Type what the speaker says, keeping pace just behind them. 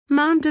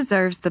Mom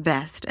deserves the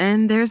best,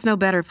 and there's no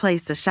better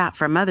place to shop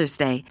for Mother's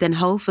Day than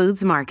Whole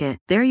Foods Market.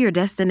 They're your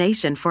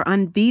destination for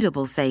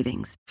unbeatable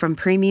savings, from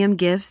premium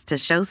gifts to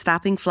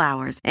show-stopping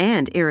flowers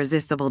and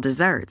irresistible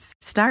desserts.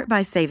 Start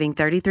by saving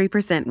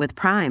 33% with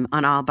Prime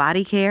on all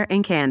body care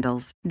and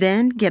candles.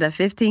 Then get a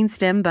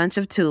 15-stem bunch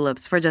of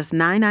tulips for just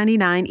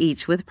 $9.99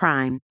 each with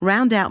Prime.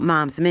 Round out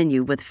Mom's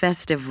menu with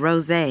festive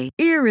rosé,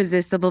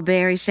 irresistible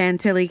berry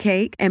chantilly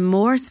cake, and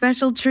more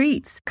special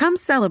treats. Come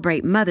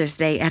celebrate Mother's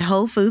Day at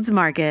Whole Foods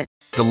Market.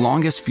 The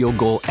longest field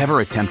goal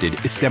ever attempted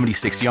is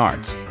 76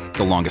 yards.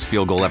 The longest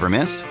field goal ever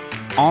missed?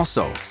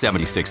 Also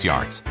 76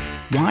 yards.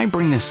 Why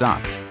bring this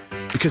up?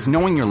 Because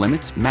knowing your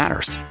limits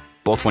matters,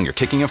 both when you're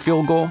kicking a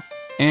field goal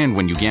and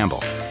when you gamble.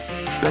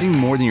 Betting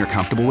more than you're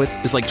comfortable with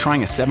is like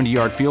trying a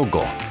 70-yard field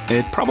goal.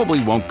 It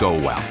probably won't go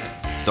well.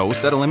 So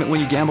set a limit when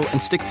you gamble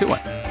and stick to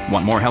it.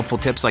 Want more helpful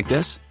tips like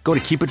this? Go to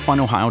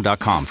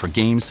keepitfunohio.com for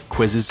games,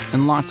 quizzes,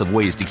 and lots of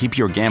ways to keep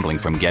your gambling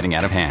from getting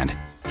out of hand.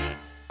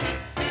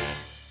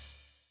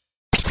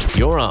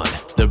 You're on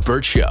The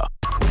Burt Show.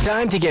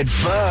 Time to get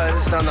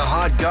buzzed on the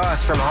hot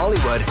goss from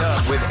Hollywood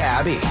with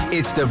Abby.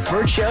 It's The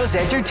Burt Show's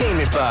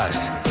entertainment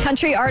buzz.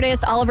 Country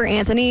artist Oliver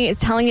Anthony is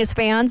telling his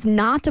fans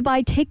not to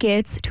buy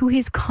tickets to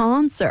his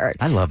concert.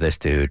 I love this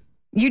dude.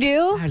 You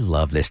do? I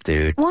love this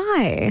dude.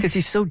 Why? Because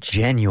he's so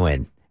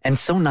genuine and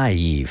so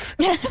naive.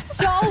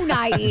 So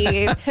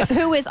naive.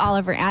 Who is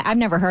Oliver? I've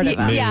never heard of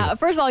him. Yeah,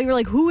 first of all, you were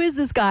like, who is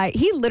this guy?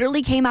 He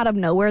literally came out of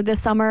nowhere this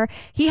summer.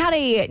 He had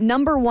a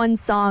 #1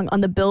 song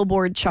on the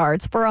Billboard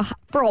charts for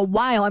a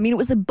while. I mean, it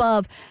was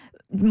above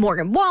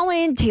Morgan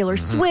Wallen, Taylor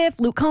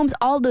Swift, Luke Combs,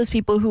 all those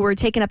people who were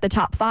taking up the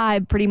top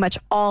 5 pretty much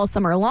all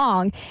summer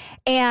long.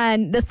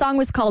 And the song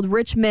was called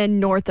Richmond,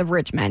 North of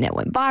Richmond. It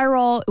went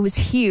viral. It was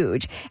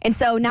huge. And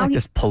so now it's like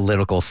this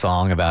political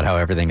song about how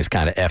everything is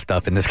kind of effed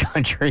up in this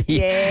country.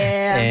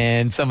 Yeah.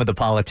 And some of the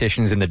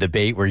politicians in the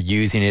debate were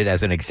using it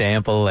as an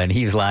example. And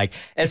he's like,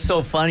 it's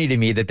so funny to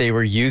me that they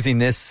were using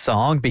this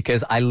song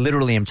because I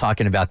literally am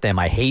talking about them.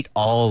 I hate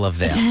all of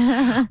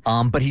them.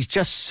 But he's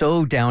just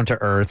so down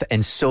to earth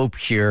and so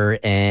pure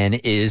and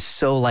is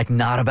so like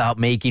not about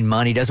making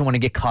money, doesn't want to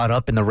get caught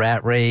up in the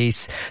rat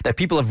race, that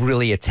people have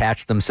really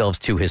attached themselves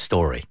to his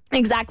story.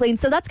 Exactly. And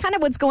so that's kind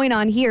of what's going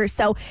on here.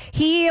 So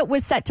he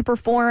was set to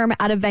perform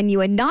at a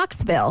venue in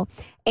Knoxville.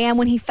 And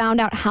when he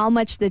found out how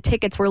much the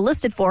tickets were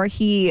listed for,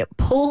 he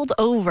pulled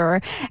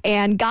over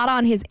and got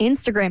on his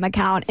Instagram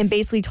account and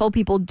basically told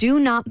people, do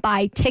not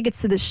buy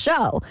tickets to the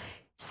show.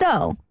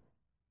 So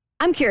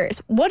I'm curious,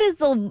 what is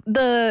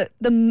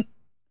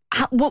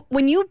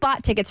when you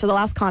bought tickets for the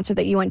last concert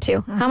that you went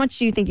to, how much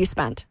do you think you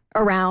spent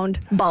around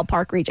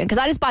ballpark region? Because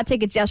I just bought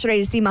tickets yesterday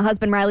to see my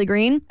husband, Riley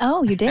Green.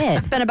 Oh, you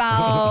did? Spent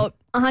about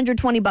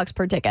 $120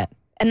 per ticket.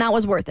 And that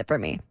was worth it for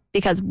me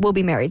because we'll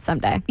be married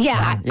someday.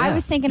 Yeah, so, I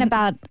was thinking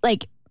about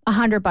like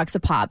 $100 a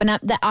pop. And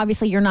that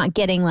obviously you're not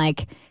getting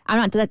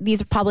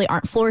these probably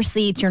aren't floor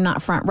seats. You're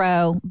not front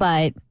row,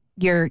 but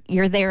you're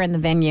there in the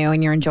venue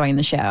and you're enjoying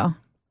the show.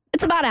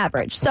 It's about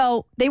average.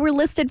 So they were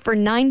listed for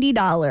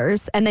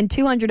 $90 and then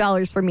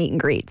 $200 for meet and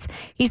greets.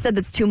 He said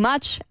that's too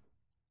much.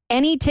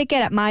 Any ticket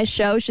at my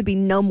show should be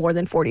no more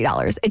than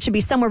 $40. It should be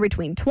somewhere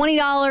between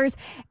 $20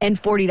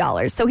 and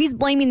 $40. So he's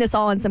blaming this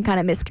all on some kind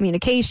of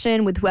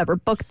miscommunication with whoever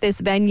booked this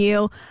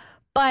venue.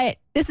 But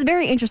this is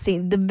very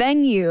interesting. The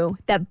venue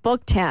that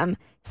booked him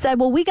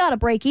said, well, we got to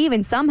break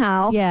even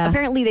somehow. Yeah.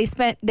 Apparently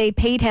they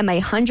paid him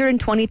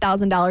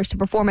 $120,000 to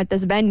perform at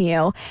this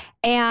venue,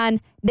 and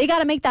they got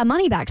to make that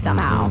money back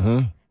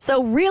somehow.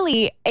 So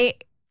really,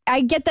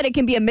 I get that it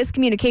can be a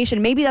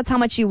miscommunication. Maybe that's how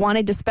much you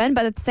wanted to spend,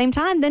 but at the same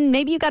time, then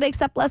maybe you got to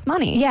accept less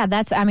money. Yeah,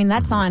 that's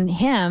on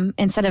him.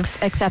 Instead of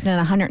accepting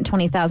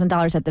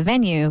 $120,000 at the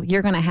venue,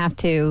 you're going to have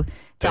to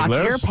dock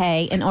your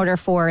pay in order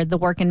for the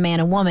working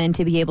man and woman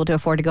to be able to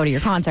afford to go to your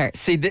concert.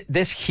 See,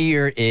 this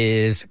here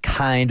is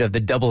kind of the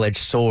double-edged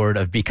sword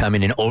of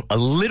becoming a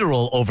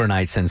literal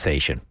overnight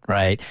sensation,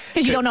 right?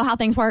 Because you don't know how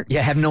things work.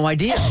 Yeah, I have no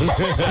idea.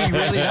 He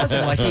really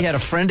doesn't. Like, he had a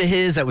friend of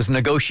his that was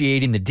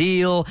negotiating the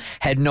deal,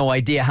 had no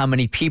idea how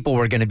many people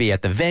were going to be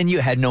at the venue,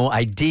 had no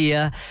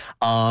idea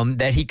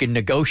that he could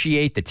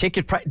negotiate the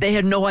ticket price. They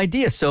had no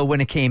idea. So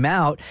when it came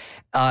out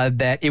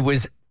that it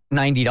was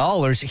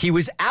 $90, he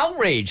was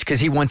outraged because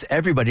he wants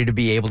everybody to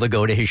be able to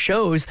go to his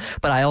shows.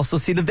 But I also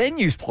see the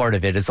venues part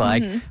of it. It's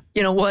like,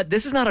 you know what?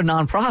 This is not a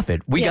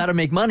nonprofit. We got to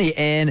make money,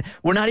 and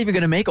we're not even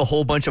going to make a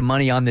whole bunch of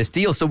money on this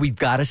deal. So we've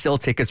got to sell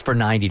tickets for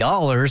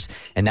 $90,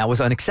 and that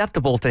was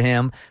unacceptable to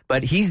him.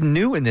 But he's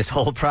new in this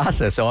whole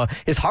process, so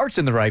his heart's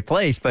in the right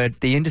place. But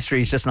the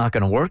industry is just not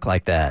going to work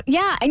like that.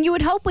 Yeah, and you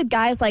would hope with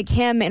guys like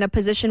him in a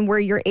position where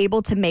you're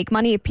able to make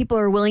money, if people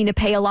are willing to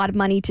pay a lot of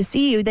money to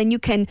see you, then you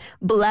can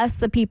bless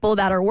the people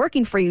that are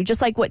working for you,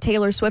 just like what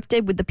Taylor Swift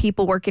did with the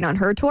people working on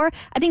her tour.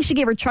 I think she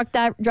gave her truck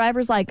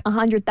drivers like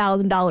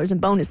 $100,000 in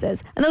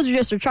bonuses, and those are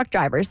just her truck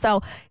drivers.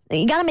 So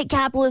you got to make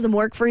capitalism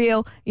work for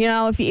you. You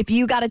know, if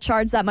you got to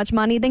charge that much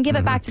money, then give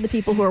it back to the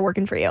people who are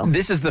working for you.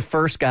 This is the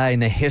first guy in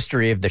the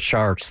history of the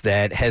charts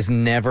that has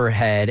never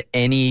had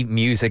any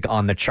music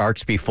on the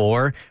charts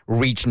before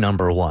reach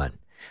 #1.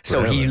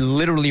 So he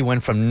literally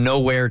went from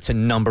nowhere to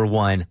number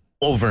one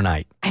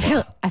overnight.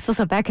 I feel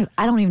so bad because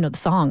I don't even know the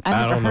song. I've I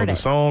never don't know heard the it.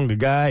 song, the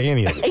guy,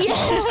 any of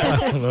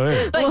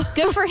it. But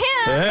good for him.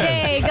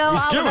 Hey, go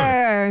He's killing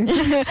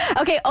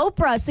Oliver. Okay,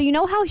 Oprah. So you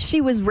know how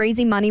she was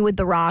raising money with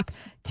The Rock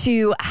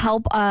to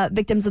help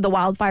victims of the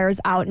wildfires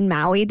out in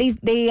Maui? They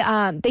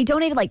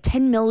donated like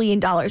 $10 million,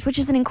 which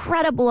is an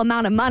incredible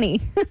amount of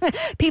money.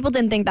 People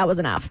didn't think that was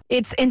enough.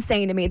 It's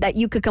insane to me that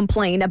you could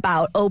complain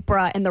about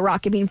Oprah and The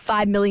Rock giving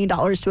 $5 million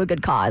to a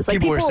good cause. Like,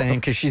 People were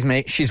saying because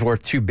she's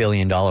worth $2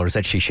 billion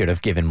that she should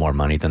have given more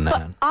money than that.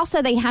 But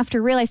also, they have to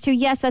realize, too,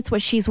 yes, that's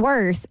what she's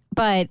worth.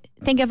 But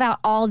think about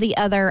all the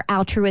other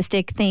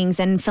altruistic things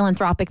and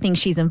philanthropic things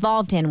she's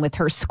involved in with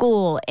her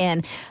school.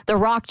 And The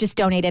Rock just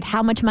donated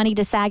how much money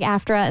to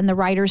SAG-AFTRA and the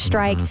writer's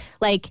strike?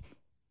 Like,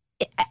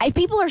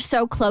 people are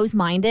so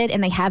close-minded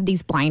and they have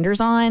these blinders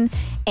on.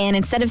 And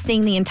instead of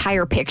seeing the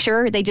entire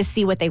picture, they just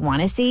see what they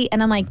want to see.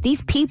 And I'm like,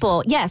 these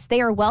people, yes,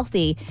 they are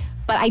wealthy,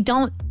 but I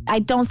don't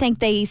think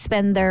they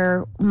spend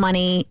their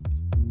money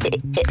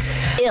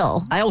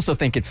ill. I also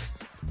think it's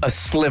a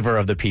sliver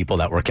of the people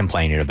that were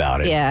complaining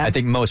about it. Yeah. I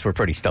think most were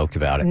pretty stoked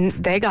about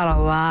it. They got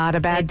a lot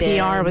of bad They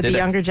did. PR with Did the they?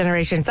 younger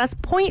generations. That's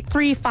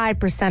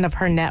 0.35% of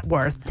her net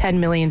worth, $10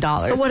 million.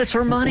 So what is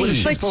her money? What is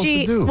she But supposed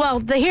to do?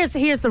 well, here's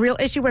the real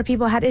issue where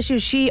people had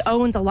issues. She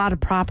owns a lot of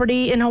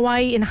property in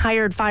Hawaii and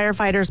hired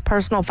firefighters,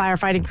 personal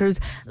firefighting crews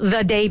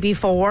the day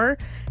before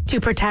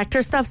to protect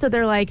her stuff. So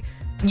they're like,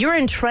 you're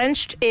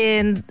entrenched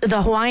in the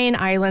Hawaiian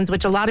Islands,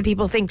 which a lot of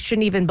people think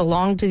shouldn't even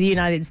belong to the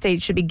United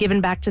States, should be given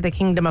back to the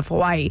Kingdom of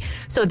Hawaii.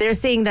 So they're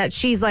saying that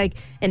she's like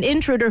an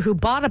intruder who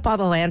bought up all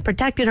the land,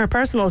 protected her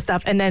personal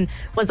stuff, and then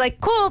was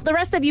like, cool, the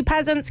rest of you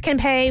peasants can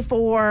pay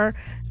for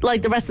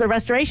like the rest of the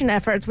restoration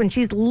efforts when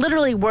she's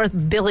literally worth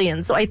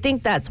billions. So I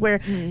think that's where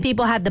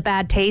people had the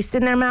bad taste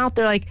in their mouth.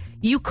 They're like,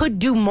 you could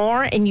do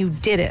more and you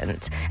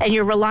didn't. And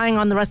you're relying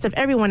on the rest of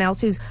everyone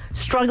else who's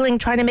struggling,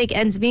 trying to make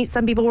ends meet.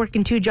 Some people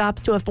working 2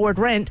 jobs to afford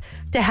rent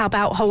to help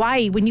out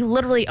Hawaii when you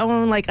literally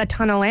own like a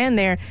ton of land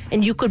there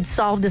and you could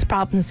solve this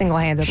problem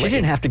single-handedly. She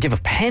didn't have to give a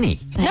penny.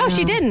 No,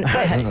 she didn't.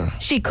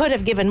 But she could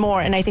have given more.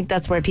 And I think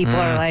that's where people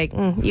are like,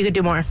 you could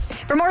do more.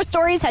 For more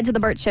stories, head to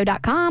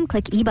thebirdshow.com.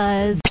 Click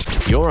eBuzz.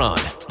 You're on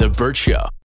The Burt Show.